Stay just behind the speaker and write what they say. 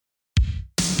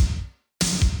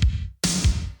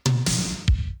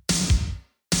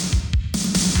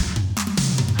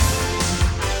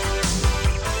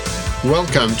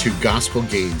Welcome to Gospel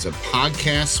Gains, a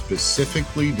podcast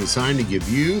specifically designed to give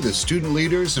you, the student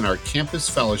leaders in our campus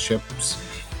fellowships,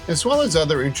 as well as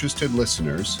other interested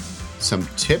listeners, some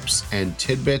tips and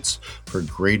tidbits for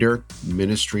greater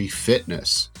ministry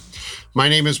fitness. My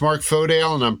name is Mark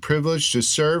Fodale, and I'm privileged to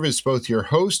serve as both your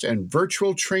host and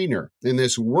virtual trainer in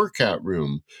this workout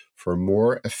room for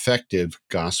more effective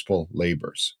gospel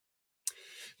labors.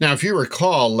 Now, if you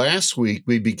recall, last week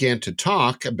we began to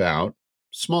talk about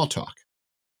small talk,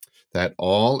 that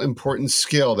all-important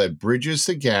skill that bridges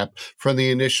the gap from the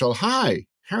initial, "Hi,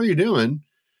 how are you doing?"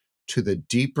 to the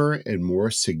deeper and more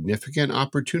significant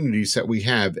opportunities that we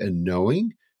have in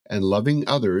knowing and loving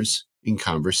others in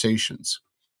conversations.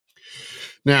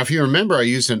 Now, if you remember, I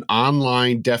used an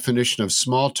online definition of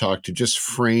small talk to just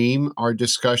frame our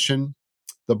discussion.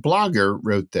 The blogger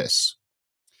wrote this: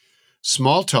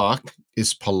 small talk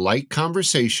is polite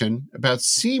conversation about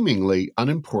seemingly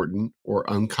unimportant or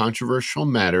uncontroversial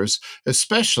matters,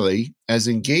 especially as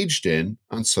engaged in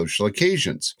on social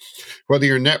occasions. Whether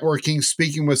you're networking,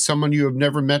 speaking with someone you have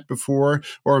never met before,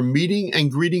 or meeting and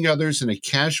greeting others in a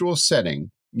casual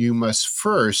setting, you must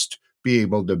first be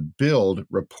able to build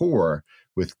rapport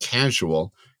with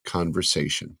casual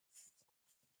conversation.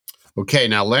 Okay,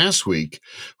 now last week,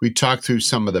 we talked through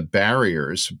some of the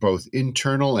barriers, both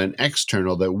internal and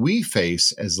external, that we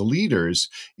face as leaders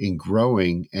in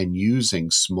growing and using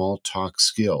small talk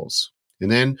skills. And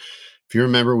then, if you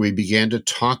remember, we began to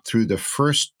talk through the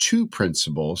first two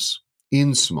principles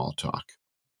in small talk.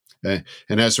 And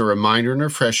as a reminder and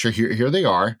refresher, here they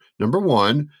are. Number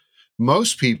one,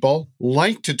 most people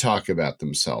like to talk about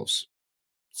themselves,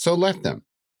 so let them.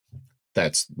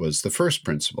 That was the first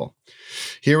principle.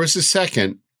 Here was the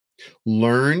second: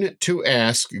 learn to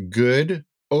ask good,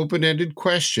 open-ended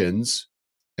questions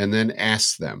and then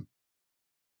ask them.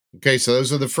 Okay, so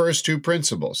those are the first two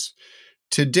principles.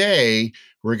 Today,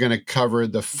 we're going to cover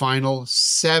the final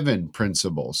 7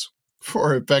 principles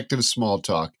for effective small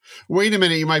talk. Wait a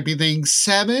minute, you might be thinking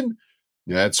 7?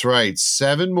 That's right,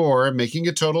 7 more, making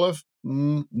a total of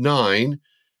 9.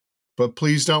 But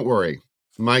please don't worry.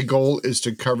 My goal is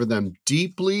to cover them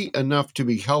deeply enough to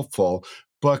be helpful,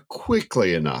 but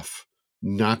quickly enough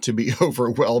not to be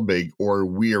overwhelming or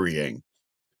wearying.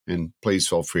 And please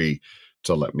feel free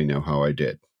to let me know how I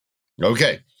did.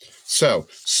 Okay, so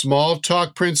small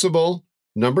talk principle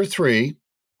number 3,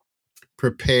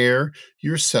 prepare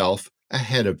yourself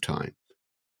ahead of time.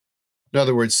 In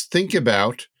other words, think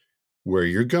about where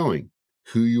you're going,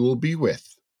 who you will be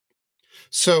with.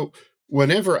 So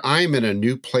whenever I'm in a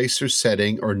new place or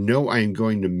setting, or know I am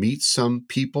going to meet some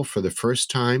people for the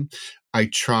first time, I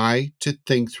try to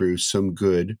think through some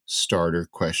good starter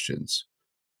questions.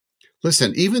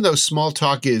 Listen, even though small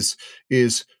talk is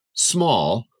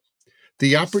small,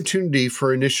 the opportunity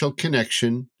for initial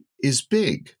connection is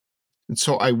big. And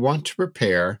so I want to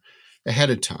prepare ahead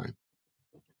of time.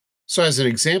 So as an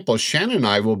example, Shannon and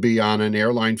I will be on an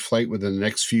airline flight within the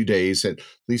next few days, at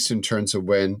least in terms of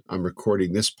when I'm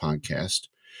recording this podcast.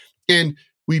 And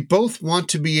we both want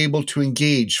to be able to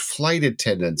engage flight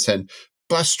attendants and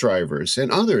bus drivers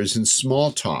and others in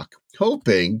small talk,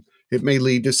 hoping it may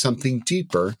lead to something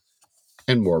deeper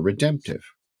and more redemptive.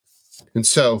 And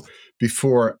so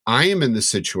before I am in the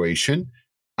situation,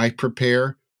 I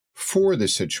prepare for the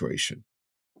situation.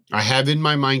 I have in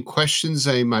my mind questions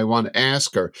I might want to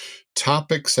ask, or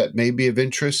topics that may be of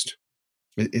interest.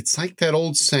 It's like that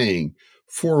old saying,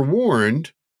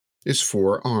 forewarned is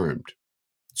forearmed.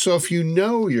 So if you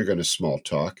know you're going to small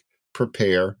talk,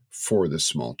 prepare for the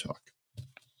small talk.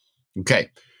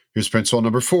 Okay, here's principle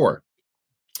number 4.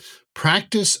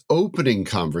 Practice opening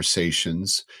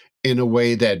conversations in a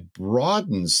way that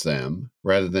broadens them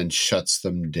rather than shuts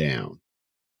them down.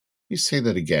 Let me say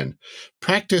that again.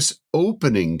 Practice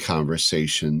opening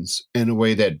conversations in a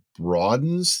way that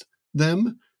broadens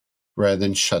them rather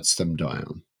than shuts them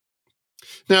down.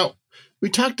 Now, we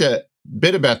talked a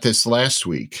bit about this last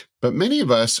week, but many of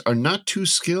us are not too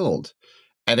skilled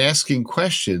at asking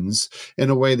questions in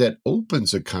a way that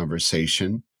opens a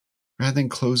conversation rather than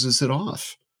closes it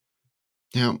off.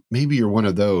 Now, maybe you're one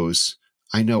of those.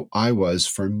 I know I was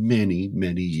for many,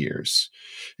 many years.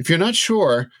 If you're not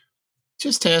sure,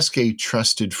 just ask a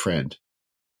trusted friend.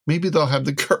 Maybe they'll have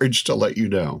the courage to let you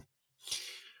know.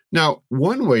 Now,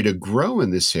 one way to grow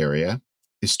in this area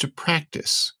is to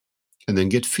practice and then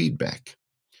get feedback.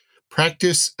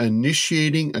 Practice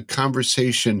initiating a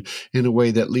conversation in a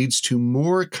way that leads to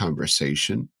more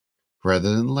conversation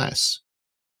rather than less.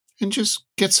 And just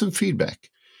get some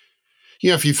feedback.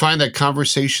 If you find that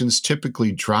conversations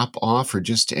typically drop off or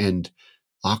just end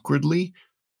awkwardly,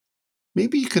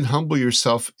 maybe you can humble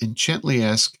yourself and gently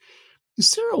ask,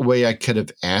 Is there a way I could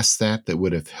have asked that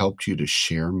would have helped you to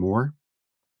share more?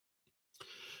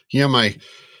 My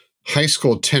high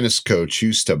school tennis coach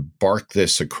used to bark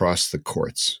this across the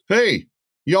courts. Hey,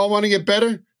 y'all want to get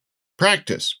better?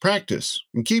 Practice, practice,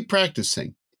 and keep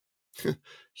practicing.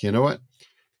 You know what?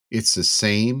 It's the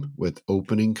same with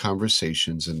opening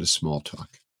conversations into small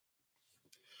talk.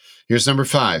 Here's number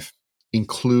 5.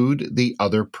 Include the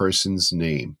other person's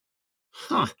name.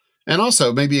 And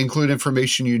also maybe include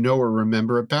information you know or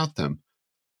remember about them.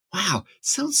 Wow,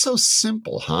 sounds so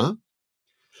simple, huh?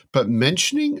 But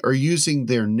mentioning or using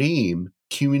their name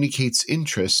communicates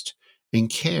interest and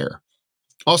care.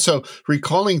 Also,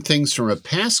 recalling things from a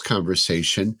past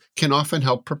conversation can often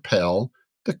help propel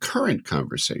the current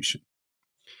conversation.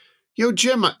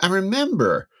 Jim, I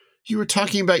remember you were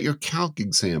talking about your calc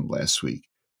exam last week.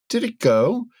 Did it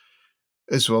go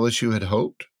as well as you had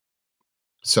hoped?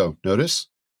 So notice,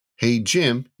 hey,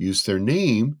 Jim, use their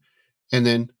name. And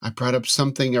then I brought up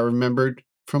something I remembered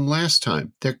from last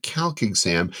time, their calc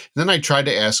exam. And then I tried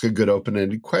to ask a good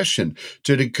open-ended question.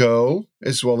 Did it go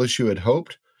as well as you had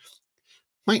hoped?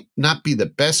 Might not be the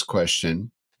best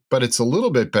question, but it's a little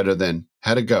bit better than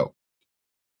how'd it go?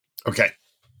 Okay,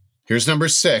 here's number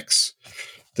 6.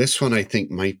 This one I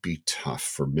think might be tough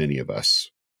for many of us.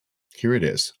 Here it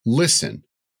is. Listen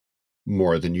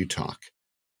more than you talk.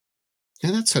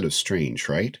 And that's sort of strange,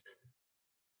 right?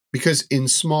 Because in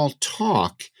small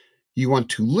talk, you want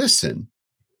to listen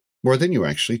more than you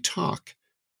actually talk.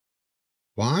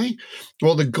 Why?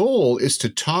 Well, the goal is to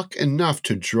talk enough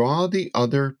to draw the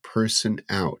other person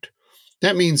out.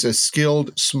 That means a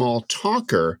skilled small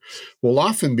talker will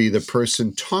often be the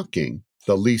person talking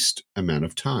the least amount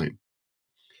of time.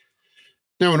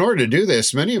 Now, in order to do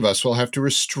this, many of us will have to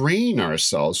restrain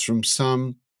ourselves from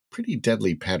some pretty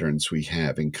deadly patterns we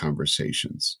have in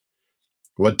conversations.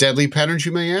 What deadly patterns,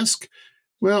 you may ask?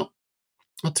 Well,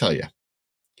 I'll tell you.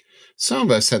 Some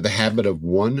of us have the habit of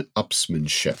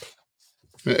one-upsmanship.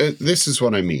 This is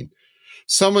what I mean.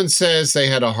 Someone says they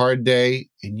had a hard day,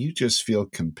 and you just feel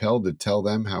compelled to tell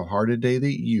them how hard a day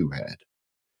that you had.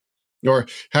 Or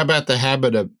how about the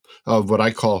habit of what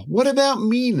I call, what about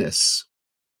me-ness?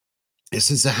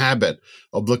 This is a habit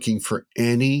of looking for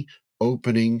any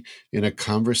opening in a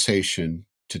conversation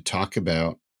to talk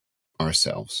about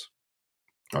ourselves,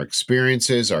 our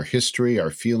experiences, our history, our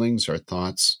feelings, our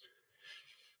thoughts.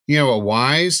 A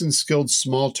wise and skilled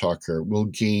small talker will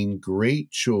gain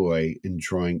great joy in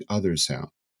drawing others out,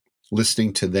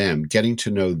 listening to them, getting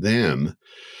to know them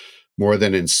more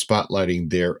than in spotlighting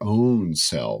their own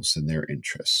selves and their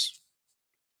interests.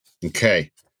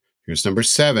 Okay, here's number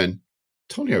 7.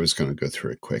 Told you I was going to go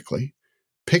through it quickly.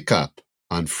 Pick up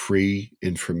on free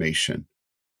information.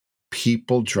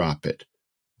 People drop it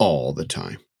all the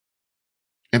time.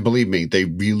 And believe me, they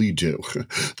really do.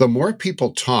 The more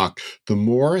people talk, the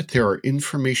more there are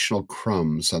informational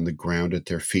crumbs on the ground at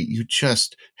their feet. You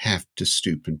just have to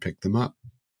stoop and pick them up.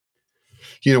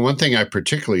 One thing I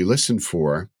particularly listen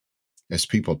for as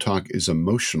people talk is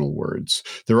emotional words.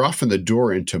 They're often the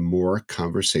door into more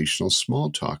conversational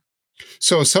small talk.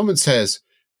 So if someone says,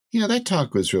 that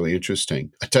talk was really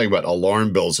interesting, I tell you what,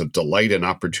 alarm bells of delight and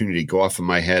opportunity go off in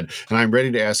my head, and I'm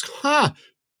ready to ask,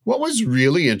 what was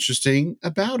really interesting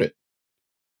about it?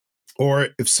 Or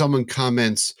if someone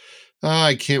comments,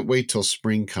 I can't wait till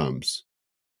spring comes.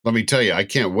 Let me tell you, I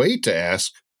can't wait to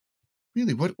ask,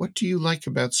 really, what do you like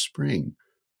about spring?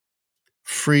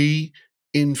 Free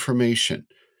information.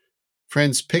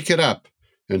 Friends, pick it up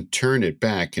and turn it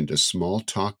back into small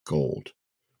talk gold.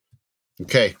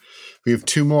 Okay, we have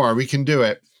 2 more. We can do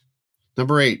it.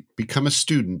 Number 8, become a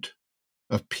student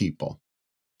of people.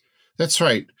 That's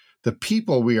right. The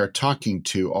people we are talking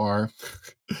to are,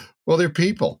 well, they're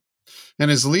people. And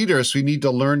as leaders, we need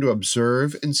to learn to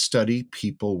observe and study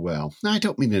people well. Now, I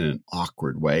don't mean in an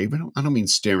awkward way. I don't mean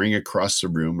staring across the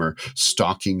room or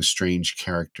stalking strange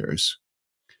characters.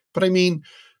 But I mean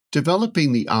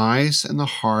developing the eyes and the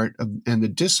heart and the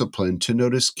discipline to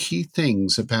notice key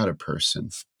things about a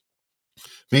person.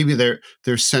 Maybe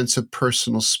their sense of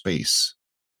personal space.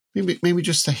 Maybe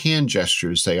just the hand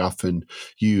gestures they often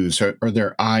use, or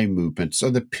their eye movements, or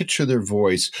the pitch of their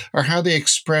voice, or how they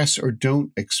express or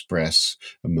don't express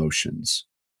emotions.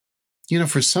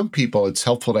 For some people, it's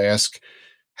helpful to ask,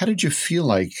 how did you feel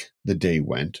like the day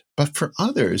went? But for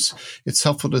others, it's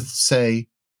helpful to say,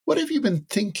 what have you been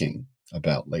thinking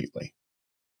about lately?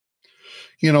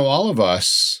 All of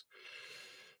us,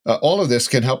 all of this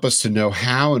can help us to know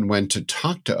how and when to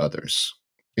talk to others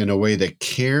in a way that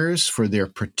cares for their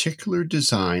particular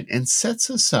design and sets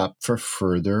us up for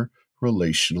further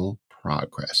relational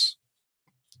progress.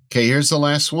 Okay, here's the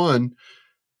last one.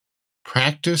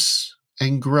 Practice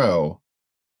and grow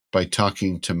by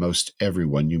talking to most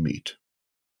everyone you meet.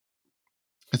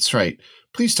 That's right.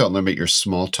 Please don't limit your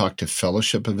small talk to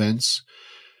fellowship events.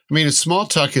 A small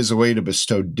talk is a way to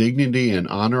bestow dignity and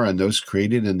honor on those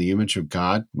created in the image of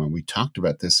God. When we talked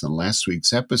about this in last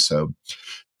week's episode,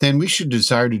 then we should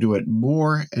desire to do it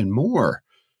more and more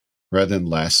rather than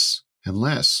less and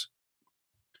less.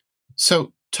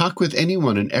 So talk with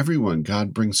anyone and everyone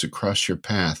God brings across your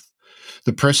path.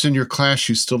 The person in your class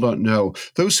you still don't know,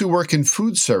 those who work in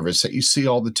food service that you see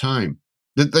all the time,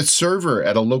 the server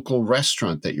at a local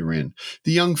restaurant that you're in,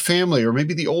 the young family, or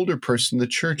maybe the older person in the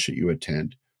church that you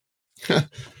attend.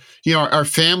 Our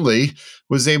family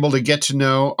was able to get to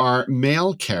know our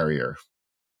mail carrier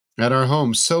at our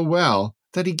home so well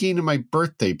that he came to my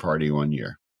birthday party one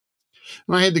year.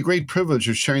 And I had the great privilege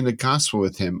of sharing the gospel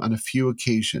with him on a few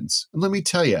occasions. And let me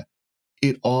tell you,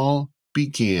 it all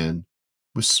began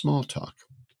with small talk.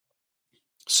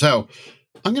 So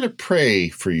I'm going to pray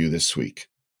for you this week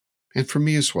and for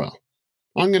me as well.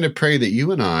 I'm going to pray that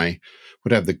you and I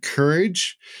would have the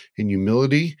courage and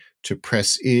humility to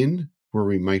press in where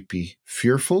we might be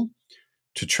fearful,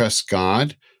 to trust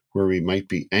God where we might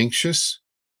be anxious,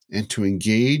 and to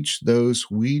engage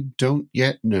those we don't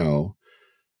yet know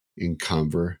in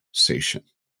conversation.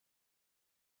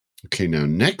 Okay, now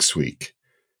next week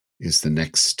is the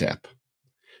next step.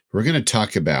 We're going to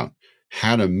talk about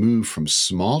how to move from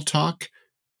small talk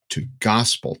to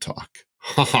gospel talk.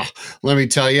 Let me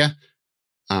tell you,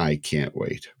 I can't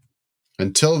wait.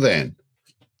 Until then,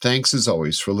 thanks as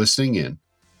always for listening in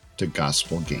to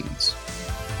Gospel Gains.